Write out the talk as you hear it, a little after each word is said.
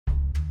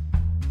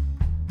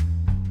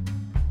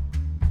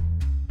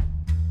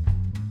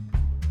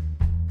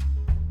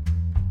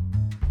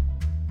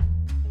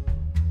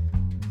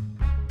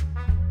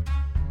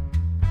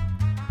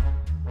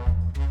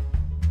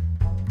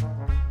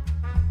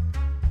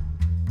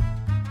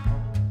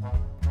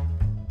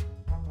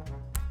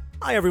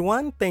Hi,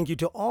 everyone. Thank you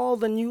to all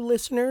the new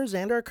listeners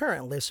and our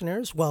current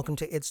listeners. Welcome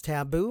to It's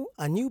Taboo,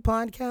 a new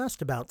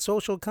podcast about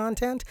social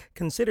content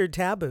considered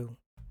taboo.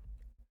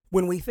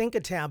 When we think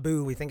of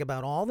taboo, we think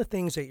about all the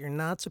things that you're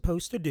not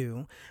supposed to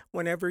do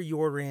whenever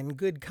you're in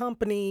good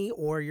company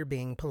or you're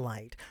being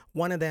polite.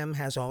 One of them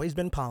has always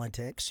been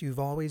politics. You've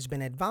always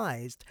been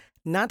advised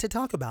not to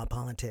talk about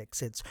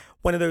politics. It's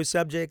one of those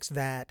subjects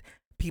that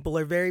people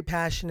are very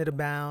passionate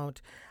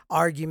about.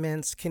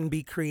 Arguments can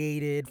be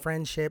created,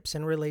 friendships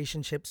and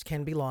relationships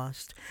can be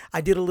lost. I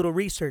did a little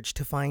research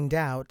to find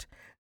out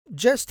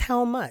just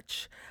how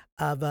much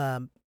of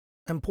a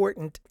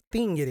important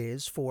thing it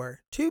is for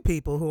two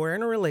people who are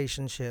in a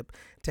relationship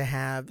to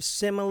have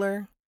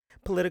similar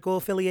political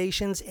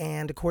affiliations.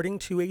 And according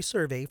to a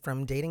survey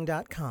from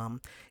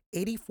dating.com,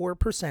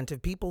 84%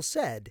 of people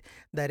said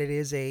that it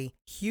is a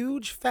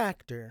huge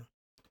factor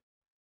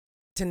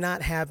to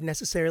not have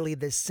necessarily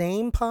the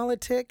same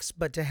politics,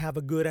 but to have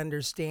a good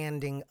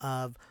understanding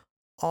of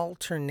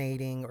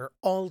alternating or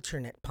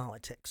alternate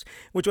politics,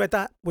 which I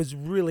thought was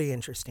really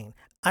interesting.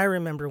 I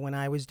remember when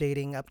I was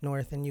dating up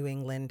north in New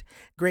England,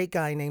 great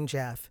guy named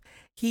Jeff.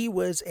 He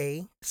was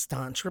a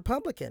staunch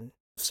Republican.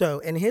 So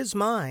in his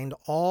mind,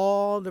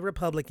 all the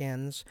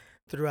Republicans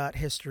throughout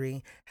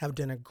history have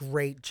done a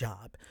great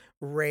job.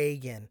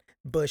 Reagan,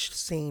 Bush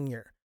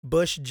Sr.,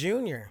 Bush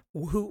Jr.,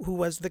 who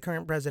was the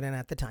current president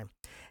at the time.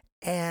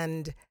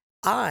 And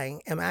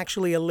I am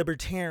actually a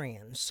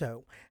libertarian.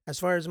 So, as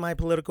far as my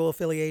political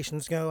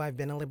affiliations go, I've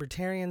been a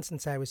libertarian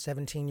since I was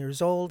 17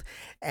 years old.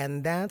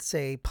 And that's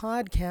a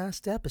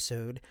podcast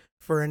episode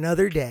for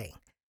another day.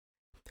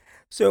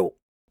 So,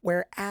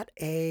 we're at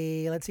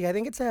let's see, I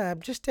think it's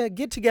just a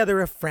get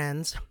together of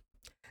friends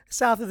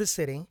south of the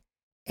city.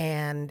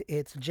 And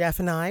it's Jeff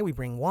and I. We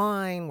bring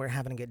wine. We're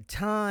having a good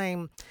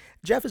time.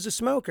 Jeff is a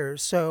smoker.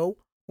 So,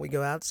 we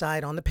go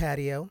outside on the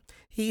patio.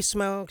 He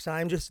smokes.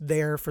 I'm just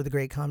there for the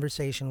great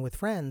conversation with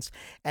friends.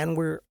 And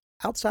we're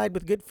outside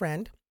with a good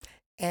friend.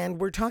 And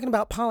we're talking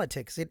about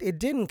politics. It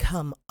didn't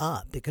come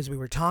up because we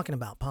were talking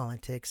about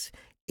politics.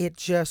 It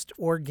just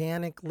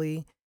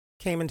organically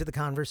came into the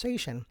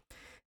conversation.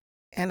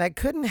 And I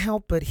couldn't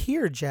help but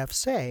hear Jeff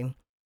say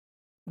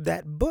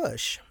that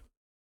Bush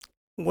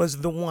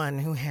was the one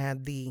who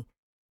had the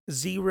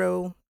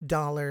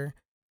 $0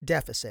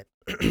 deficit.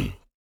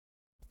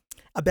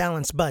 A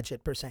balanced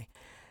budget per se.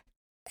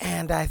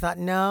 And I thought,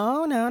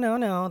 no,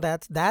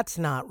 that's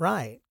not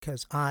right,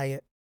 because I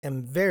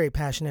am very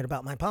passionate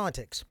about my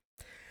politics.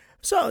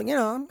 So,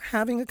 I'm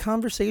having a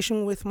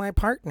conversation with my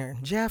partner.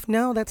 Jeff,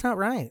 no, that's not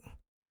right.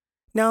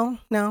 No,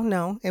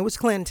 it was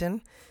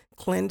Clinton.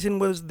 Clinton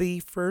was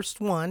the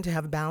first one to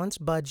have a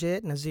balanced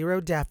budget and a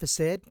zero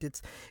deficit.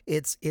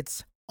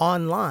 It's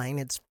online,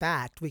 it's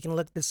fact. We can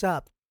look this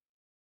up.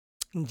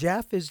 And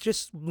Jeff is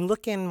just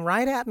looking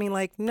right at me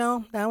like,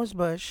 no, that was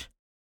Bush.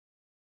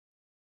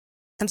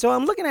 And so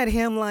I'm looking at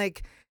him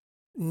like,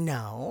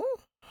 no.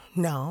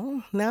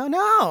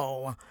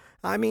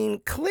 I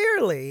mean,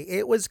 clearly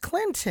it was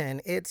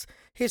Clinton. It's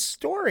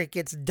historic.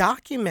 It's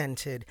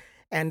documented.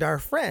 And our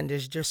friend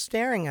is just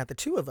staring at the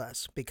two of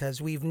us because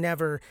we've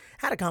never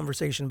had a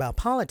conversation about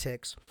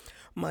politics,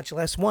 much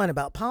less one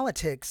about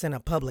politics in a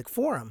public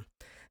forum.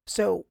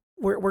 So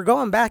we're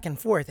going back and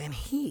forth, and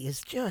he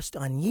is just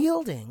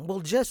unyielding.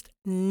 Will just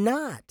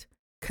not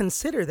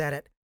consider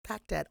that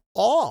fact at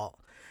all,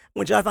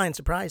 which I find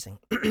surprising.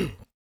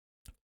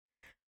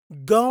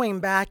 Going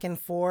back and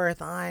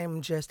forth,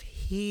 I'm just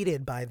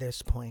heated by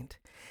this point.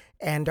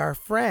 And our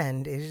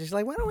friend is just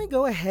like, why don't we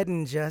go ahead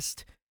and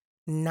just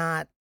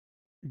not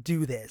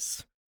do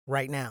this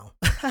right now?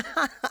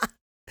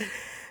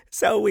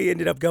 So we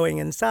ended up going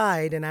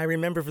inside, and I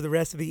remember for the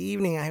rest of the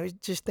evening, I was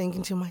just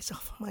thinking to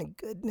myself, oh my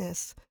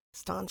goodness,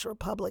 staunch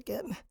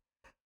Republican.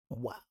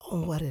 Wow,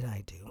 what did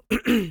I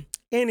do?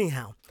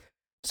 Anyhow,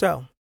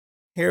 so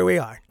here we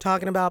are,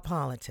 talking about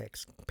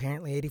politics.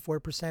 Apparently,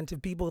 84%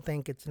 of people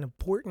think it's an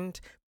important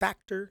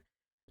factor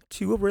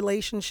to a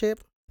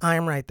relationship.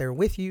 I'm right there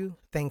with you.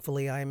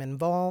 Thankfully, I'm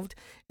involved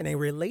in a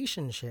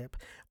relationship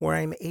where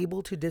I'm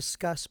able to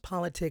discuss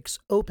politics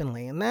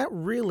openly, and that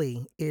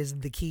really is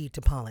the key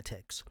to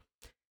politics.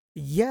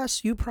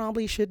 Yes, you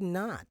probably should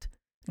not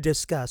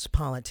discuss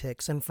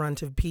politics in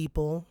front of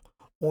people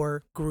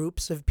or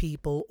groups of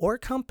people or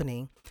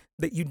company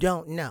that you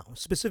don't know,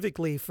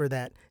 specifically for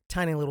that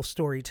tiny little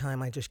story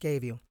time I just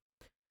gave you.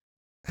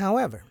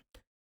 However,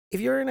 if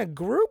you're in a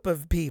group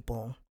of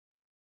people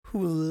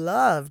who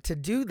love to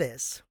do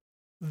this,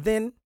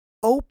 then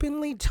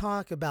openly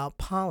talk about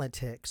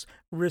politics,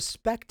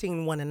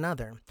 respecting one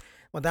another,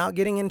 without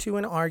getting into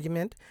an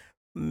argument,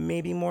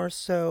 maybe more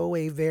so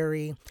a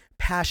very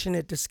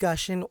passionate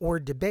discussion or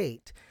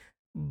debate.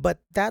 But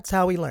that's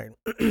how we learn.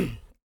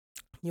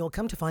 You'll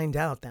come to find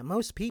out that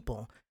most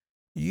people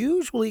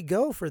usually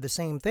go for the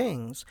same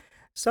things.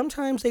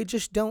 sometimes they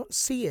just don't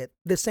see it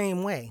the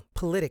same way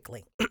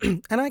politically.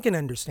 And I can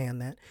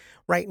understand that.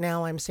 Right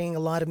now, I'm seeing a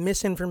lot of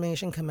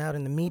misinformation come out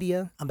in the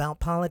media about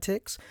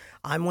politics.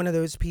 I'm one of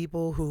those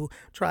people who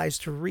tries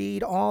to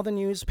read all the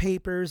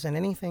newspapers and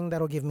anything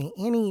that'll give me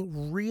any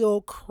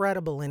real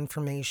credible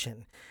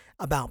information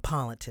about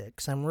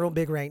politics. I'm real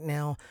big right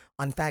now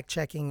on fact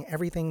checking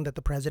everything that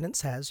the president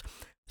says.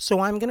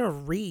 So I'm going to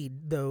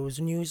read those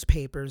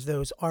newspapers,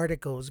 those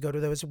articles, go to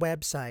those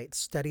websites,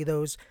 study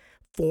those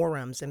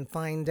forums, and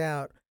find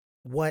out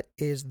what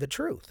is the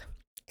truth.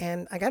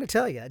 And I got to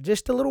tell you,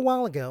 just a little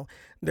while ago,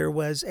 there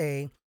was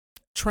a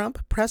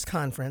Trump press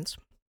conference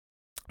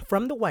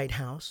from the White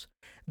House,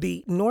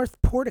 the North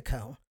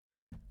Portico,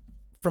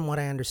 from what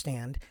I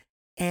understand.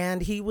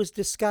 And he was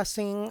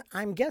discussing,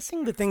 I'm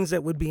guessing, the things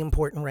that would be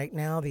important right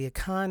now, the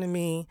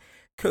economy,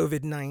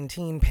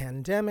 COVID-19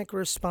 pandemic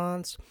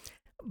response.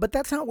 But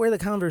that's not where the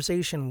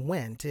conversation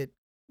went. It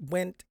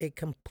went a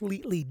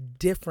completely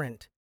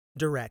different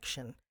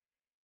direction.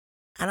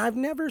 And I've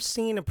never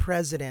seen a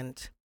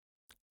president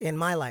in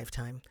my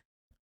lifetime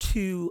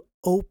to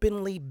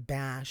openly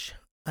bash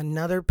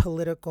another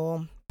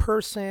political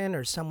person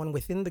or someone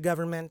within the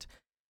government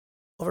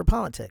over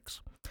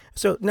politics.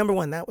 So number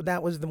one,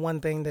 that was the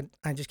one thing that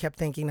I just kept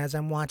thinking as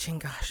I'm watching.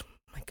 Gosh,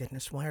 my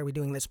goodness, why are we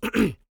doing this?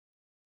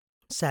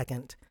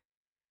 Second,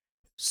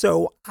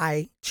 so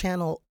I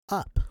channel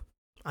up.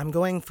 I'm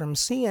going from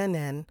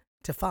CNN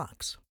to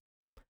Fox,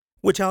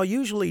 which I'll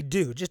usually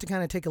do just to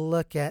kind of take a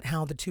look at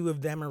how the two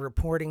of them are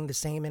reporting the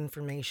same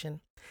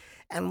information.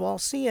 And while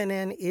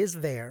CNN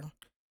is there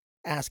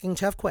asking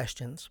tough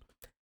questions,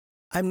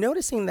 I'm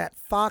noticing that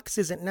Fox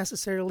isn't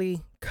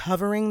necessarily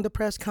covering the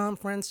press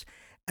conference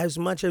as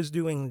much as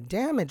doing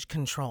damage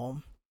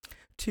control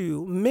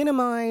to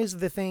minimize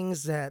the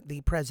things that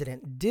the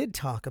president did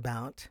talk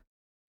about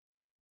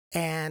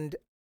and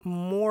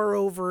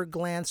moreover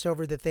glance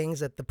over the things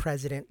that the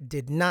president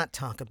did not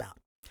talk about.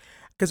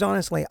 Because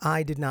honestly,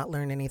 I did not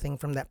learn anything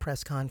from that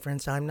press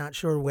conference. I'm not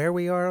sure where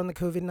we are on the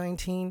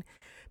COVID-19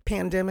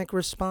 pandemic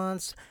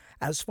response.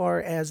 As far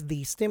as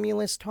the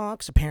stimulus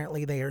talks,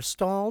 apparently they are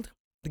stalled.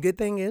 The good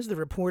thing is the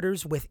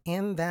reporters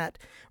within that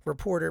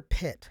reporter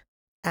pit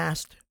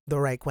asked the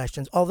right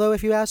questions. Although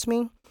if you ask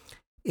me,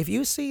 if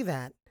you see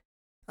that,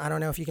 I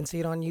don't know if you can see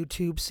it on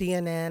YouTube,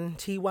 CNN,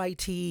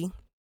 TYT,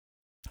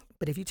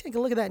 but if you take a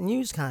look at that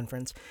news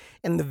conference,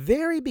 in the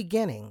very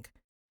beginning,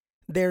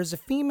 there's a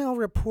female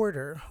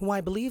reporter who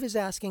I believe is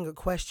asking a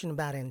question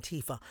about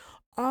Antifa,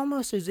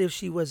 almost as if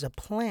she was a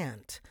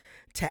plant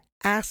to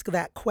ask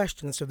that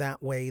question so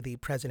that way the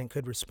president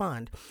could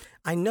respond.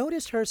 I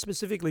noticed her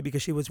specifically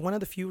because she was one of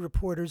the few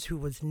reporters who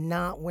was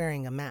not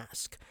wearing a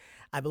mask.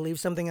 I believe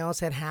something else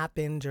had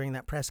happened during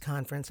that press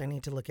conference, I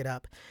need to look it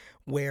up,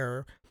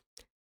 where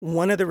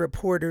one of the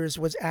reporters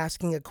was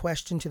asking a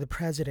question to the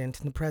president,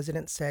 and the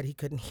president said he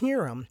couldn't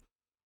hear him.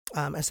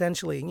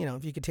 Essentially,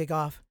 if you could take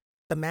off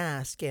the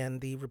mask,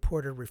 and the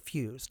reporter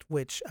refused,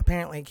 which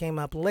apparently came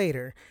up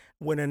later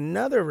when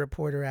another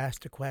reporter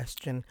asked a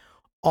question,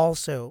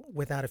 also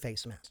without a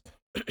face mask.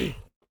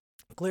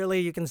 Clearly,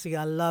 you can see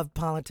I love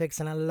politics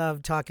and I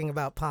love talking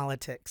about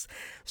politics.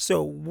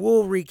 So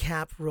we'll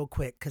recap real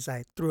quick because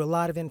I threw a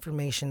lot of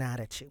information out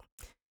at you.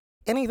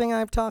 Anything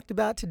I've talked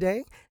about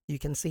today, you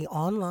can see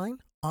online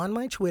on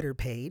my Twitter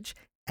page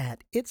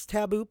at It's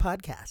Taboo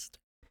Podcast.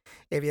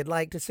 If you'd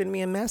like to send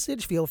me a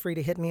message, feel free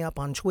to hit me up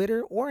on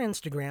Twitter or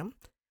Instagram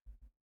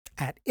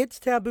at It's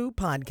Taboo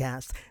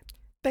Podcast.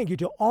 Thank you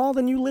to all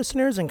the new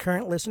listeners and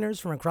current listeners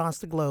from across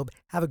the globe.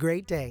 Have a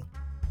great day.